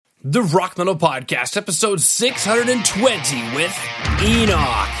The Rock Metal Podcast, episode 620 with Enoch.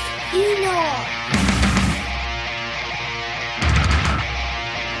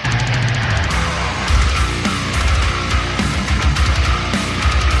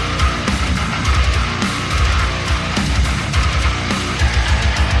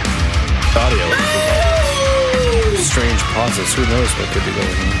 Audio. Strange pauses. Who knows what could be going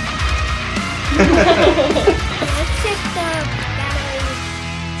on? Let's check the battery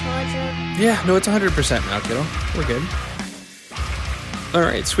charger. Yeah, no, it's 100% now, kiddo. We're good. All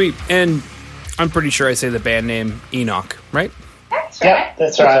right, sweet. And I'm pretty sure I say the band name Enoch, right? Yep,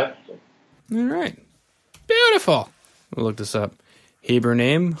 that's right. All right. Beautiful. We'll look this up. Hebrew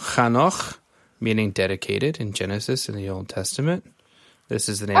name, Chanoch, meaning dedicated in Genesis in the Old Testament. This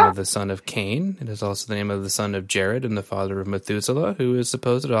is the name of the son of Cain. It is also the name of the son of Jared and the father of Methuselah, who is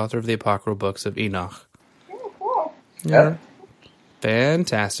supposed author of the apocryphal books of Enoch. Oh, cool. Yeah.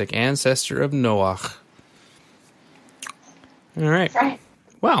 Fantastic. Ancestor of Noach. All right. Right.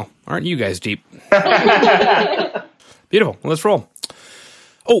 Wow. Aren't you guys deep? Beautiful. Well, let's roll.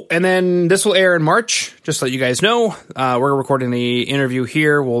 Oh, and then this will air in March, just to let you guys know. We're recording the interview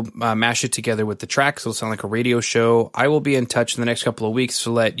here. We'll mash it together with the tracks. It'll sound like a radio show. I will be in touch in the next couple of weeks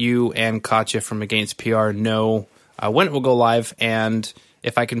to let you and Katya from Against PR know when it will go live. And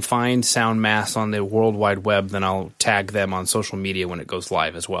if I can find Sound Mass on the World Wide Web, then I'll tag them on social media when it goes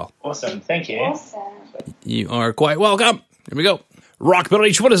live as well. Awesome, thank you. Awesome. You are quite welcome. Here we go. Rock Metal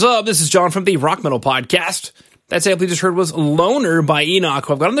H, what is up? This is John from the Rock Metal Podcast. That sample you just heard was Loner by Enoch,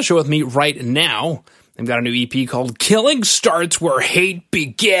 who I've got on the show with me right now. They've got a new EP called Killing Starts Where Hate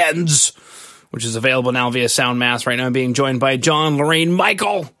Begins, which is available now via Sound Mass. Right now I'm being joined by John, Lorraine,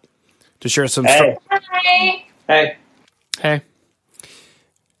 Michael to share some Hey. Hi. Hey. Hey.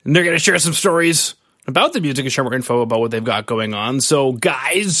 And they're going to share some stories about the music and share more info about what they've got going on. So,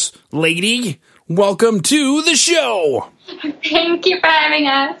 guys, lady, welcome to the show. Thank you for having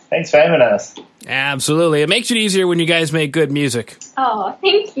us. Thanks for having us. Absolutely. It makes it easier when you guys make good music. Oh,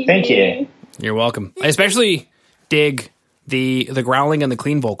 thank you. Thank you. You're welcome. I especially dig the growling and the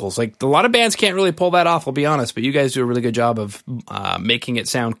clean vocals. Like, a lot of bands can't really pull that off, I'll be honest, but you guys do a really good job of making it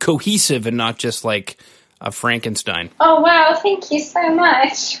sound cohesive and not just like a Frankenstein. Oh, wow. Thank you so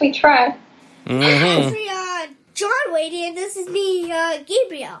much. We try. Mm-hmm. John waiting, and this is me,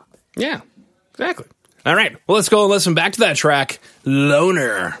 Gabriel. Yeah, exactly. All right. Well, let's go and listen back to that track,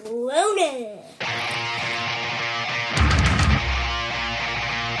 Loner. Loner.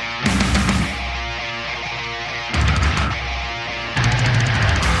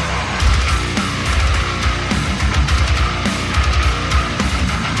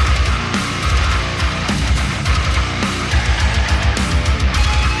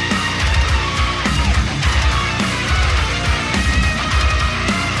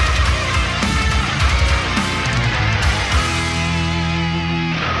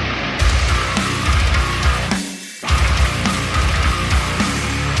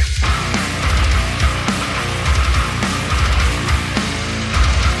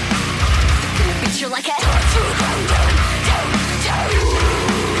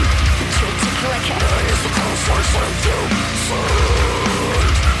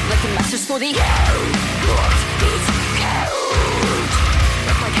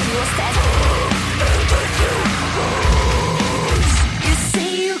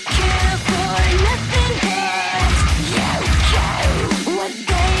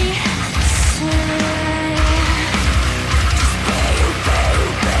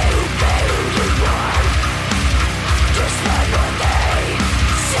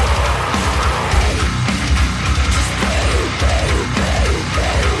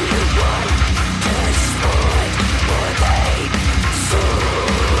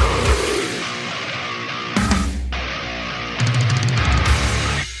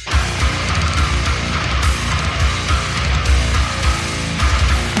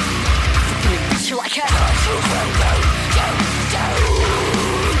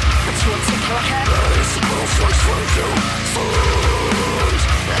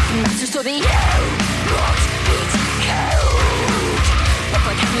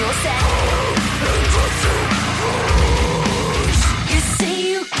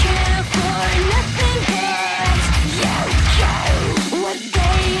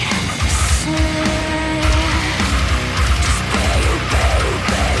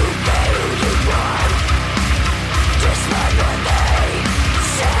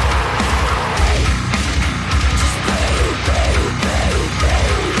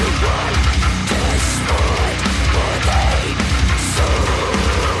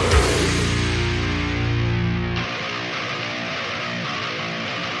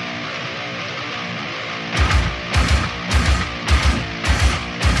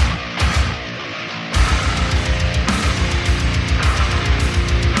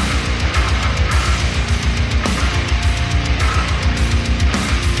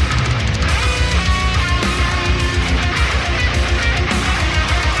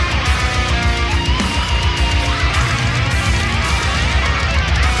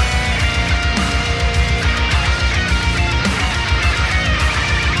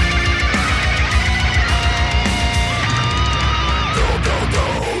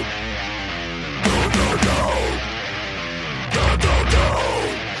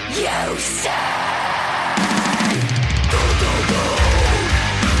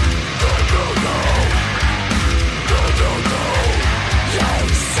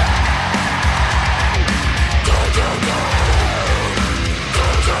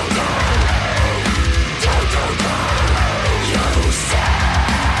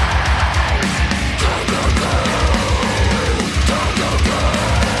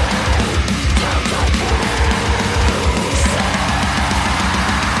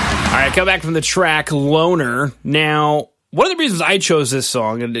 right, come back from the track Loner. Now, one of the reasons I chose this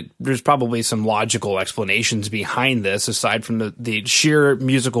song, and there's probably some logical explanations behind this, aside from the sheer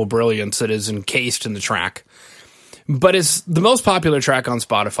musical brilliance that is encased in the track, but it's the most popular track on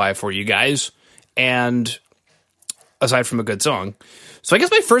Spotify for you guys, and aside from a good song. So I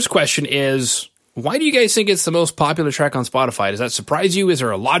guess my first question is, why do you guys think it's the most popular track on Spotify? Does that surprise you? Is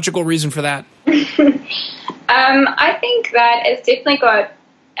there a logical reason for that? I think that it's definitely got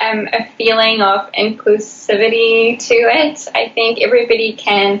a feeling of inclusivity to it. I think everybody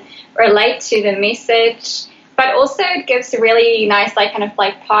can relate to the message, but also it gives a really nice, kind of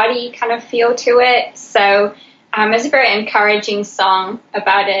party kind of feel to it. So it's a very encouraging song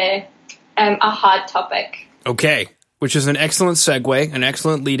about a hard topic. Okay, which is an excellent segue, an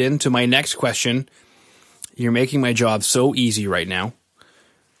excellent lead-in to my next question. You're making my job so easy right now,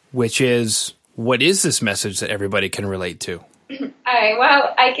 which is, what is this message that everybody can relate to?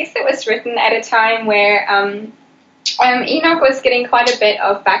 Well, I guess it was written at a time where Enoch was getting quite a bit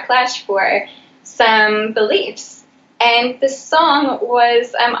of backlash for some beliefs. And the song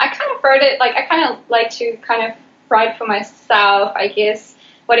was, I kind of wrote it, I kind of like to kind of write for myself, I guess.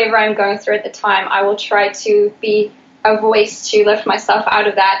 Whatever I'm going through at the time, I will try to be a voice to lift myself out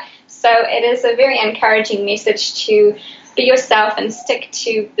of that. So it is a very encouraging message to be yourself and stick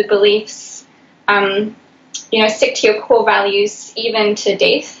to the beliefs, stick to your core values, even to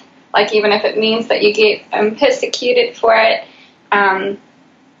death, even if it means that you get persecuted for it.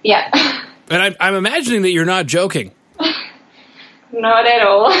 Yeah. And I'm imagining that you're not joking. Not at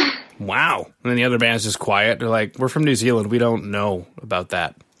all. Wow. And then the other band's just quiet. They're like, we're from New Zealand. We don't know about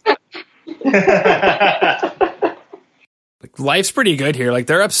that. Life's pretty good here.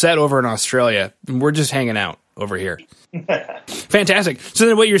 They're upset over in Australia, and we're just hanging out over here. Fantastic. So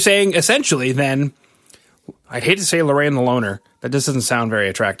then what you're saying, essentially, then, I'd hate to say Lorraine the Loner. That just doesn't sound very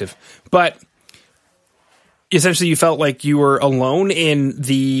attractive. But essentially you felt like you were alone in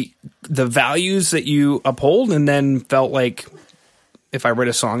the values that you uphold, and then felt like, if I write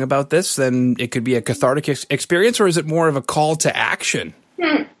a song about this, then it could be a cathartic experience, or is it more of a call to action?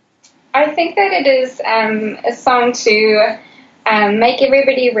 I think that it is a song to make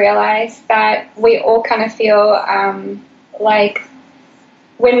everybody realize that we all kind of feel like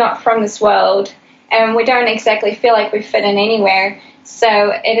we're not from this world, and we don't exactly feel like we fit in anywhere. So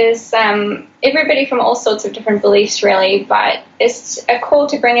it is everybody from all sorts of different beliefs, really, but it's a call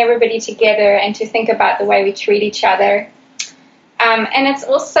to bring everybody together and to think about the way we treat each other. And it's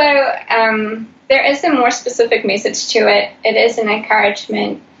also, there is a more specific message to it. It is an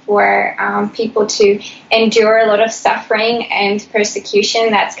encouragement for people to endure a lot of suffering and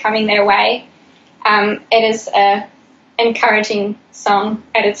persecution that's coming their way. It is an encouraging song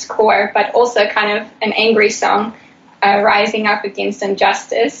at its core, but also kind of an angry song, rising up against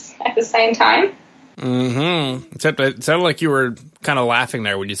injustice at the same time. Mm-hmm. Except it sounded like you were kind of laughing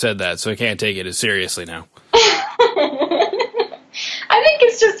there when you said that, so I can't take it as seriously now. I think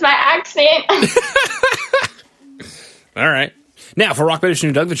it's just my accent. All right. Now, for Rock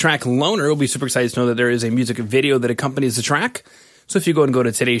Edition Doug, the track Loner, we'll be super excited to know that there is a music video that accompanies the track. So if you go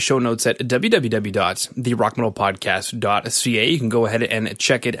to today's show notes at www.therockmetalpodcast.ca, you can go ahead and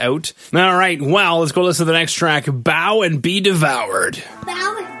check it out. All right, well, let's go listen to the next track, Bow and Be Devoured.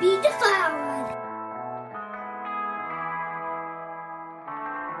 Bow and be devoured.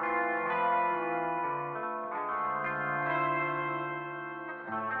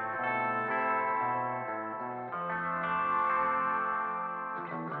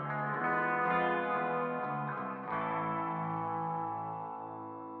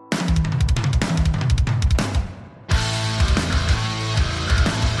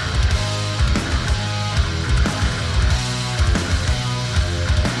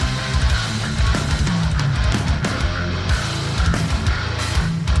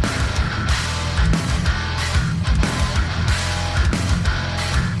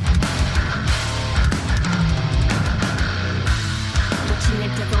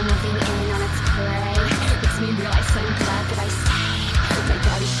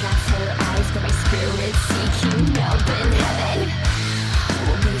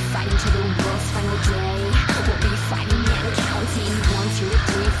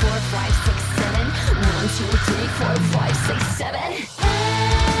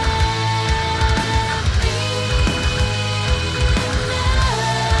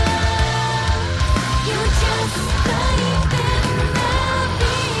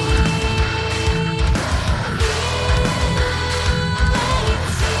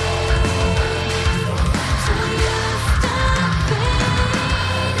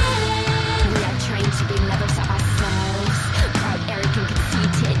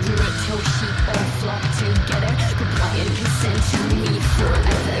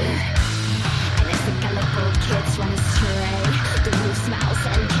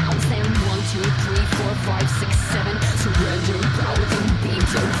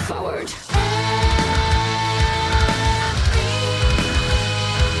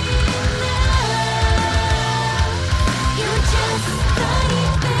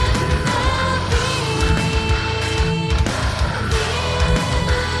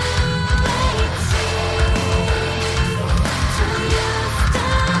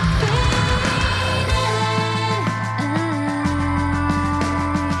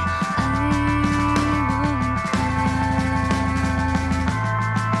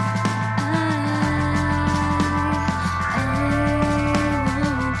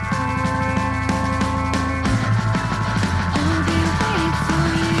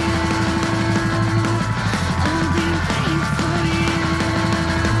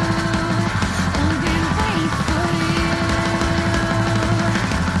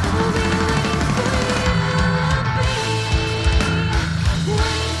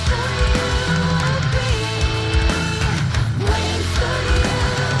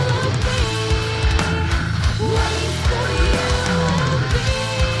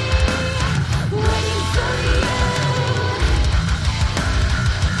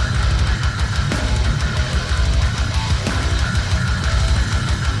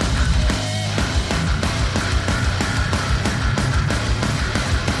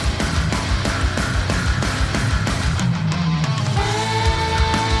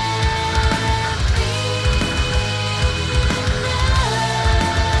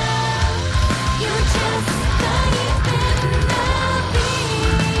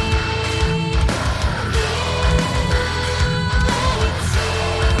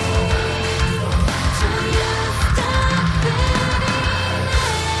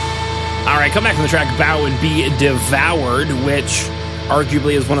 right, come back from the track Bow and Be Devoured, which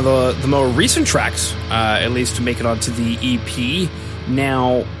arguably is one of the more recent tracks, at least to make it onto the EP.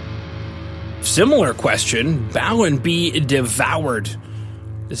 Now, similar question, Bow and Be Devoured.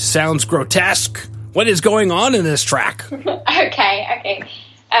 This sounds grotesque. What is going on in this track? Okay.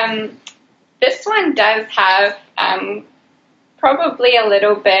 This one does have probably a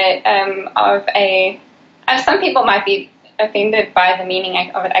little bit of a... some people might be offended by the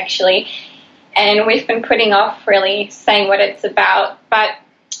meaning of it, actually. And we've been putting off really saying what it's about. But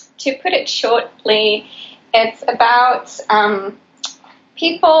to put it shortly, it's about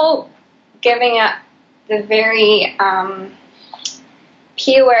people giving up the very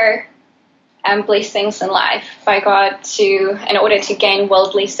pure blessings in life by God in order to gain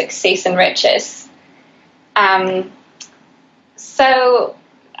worldly success and riches. So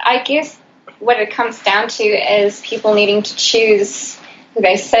I guess what it comes down to is people needing to choose who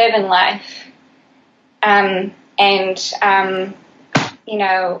they serve in life. The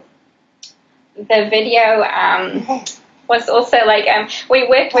video was also like we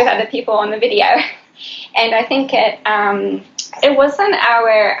worked with other people on the video, and I think it wasn't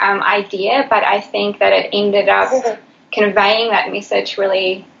our idea, but I think that it ended up conveying that message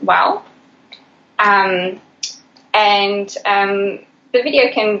really well. The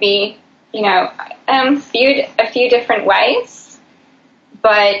video can be, viewed a few different ways,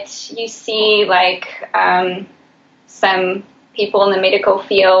 but you see some people in the medical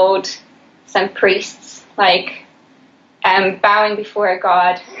field, some priests, bowing before a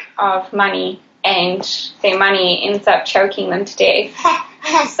god of money, and their money ends up choking them to death.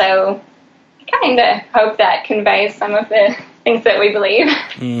 So I kind of hope that conveys some of the things that we believe.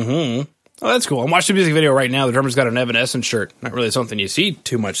 Mm-hmm. Oh, that's cool. I'm watching the music video right now. The drummer's got an Evanescence shirt. Not really something you see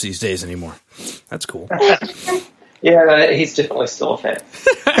too much these days anymore. That's cool. Yeah, he's definitely still a fan.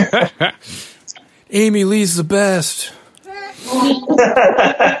 Amy Lee's the best.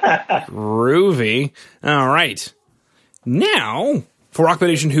 Groovy. All right. Now, for Rock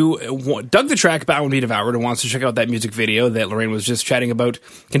Nation who dug the track Bow and Be Devoured and wants to check out that music video that Lorraine was just chatting about,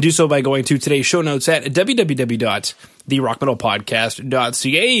 can do so by going to today's show notes at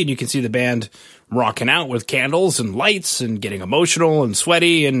www.therockmetalpodcast.ca, and you can see the band rocking out with candles and lights and getting emotional and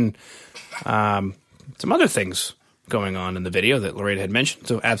sweaty and some other things going on in the video that Lorraine had mentioned.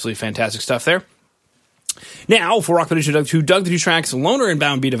 So absolutely fantastic stuff there. Now, for Rock Nation who dug the two tracks Loner and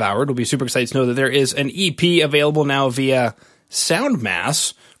Bow and Be Devoured, we'll be super excited to know that there is an EP available now via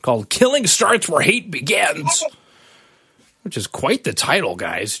Soundmass called Killing Starts Where Hate Begins, which is quite the title,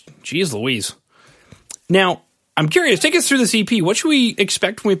 guys. Jeez Louise. Now, I'm curious, take us through this EP. What should we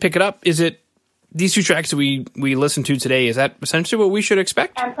expect when we pick it up? Is it these two tracks that we listened to today? Is that essentially what we should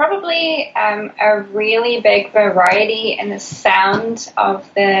expect? Probably a really big variety in the sound of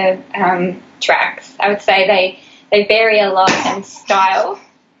the tracks. I would say they vary a lot in style.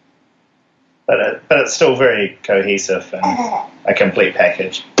 But it's still very cohesive and a complete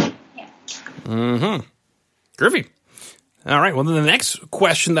package. Yeah. Mm-hmm. Groovy. All right, well, then the next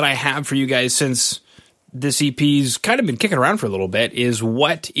question that I have for you guys, since this EP's kind of been kicking around for a little bit, is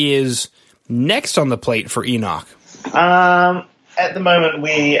what is next on the plate for Enoch? At the moment,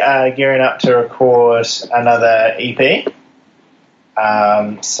 we are gearing up to record another EP.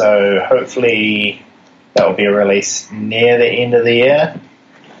 So hopefully that will be released near the end of the year.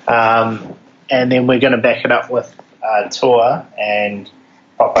 And then we're going to back it up with a tour and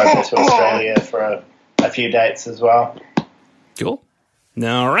pop over to Australia for a few dates as well. Cool.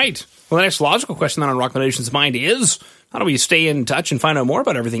 All right. Well, the next logical question on Rock Nation's mind is, how do we stay in touch and find out more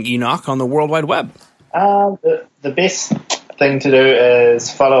about everything Enoch on the World Wide Web? The best thing to do is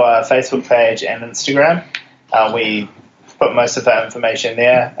follow our Facebook page and Instagram. We put most of our information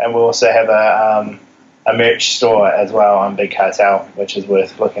there, and we also have a merch store as well on Big Cartel, which is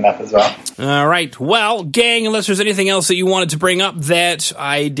worth looking up as well. All right. Well, gang, unless there's anything else that you wanted to bring up that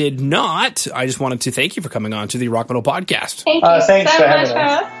I did not, I just wanted to thank you for coming on to the Rock Metal Podcast. Thank you thanks so for much having for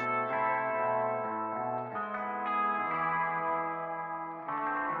us. us.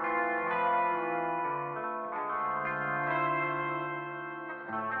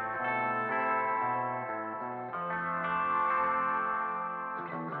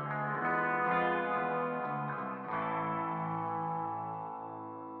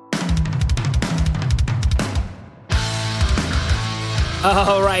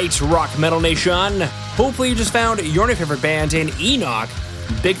 All right, Rock Metal Nation. Hopefully you just found your new favorite band in Enoch.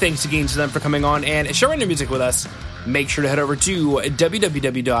 Big thanks again to them for coming on and sharing their music with us. Make sure to head over to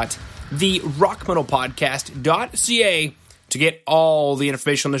www.therockmetalpodcast.ca to get all the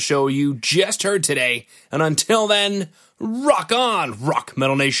information on the show you just heard today. And until then, rock on, Rock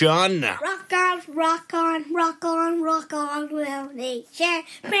Metal Nation. Rock on, rock on, rock on, rock on, Metal Nation.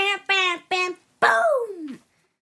 Bam, bam, bam, boom!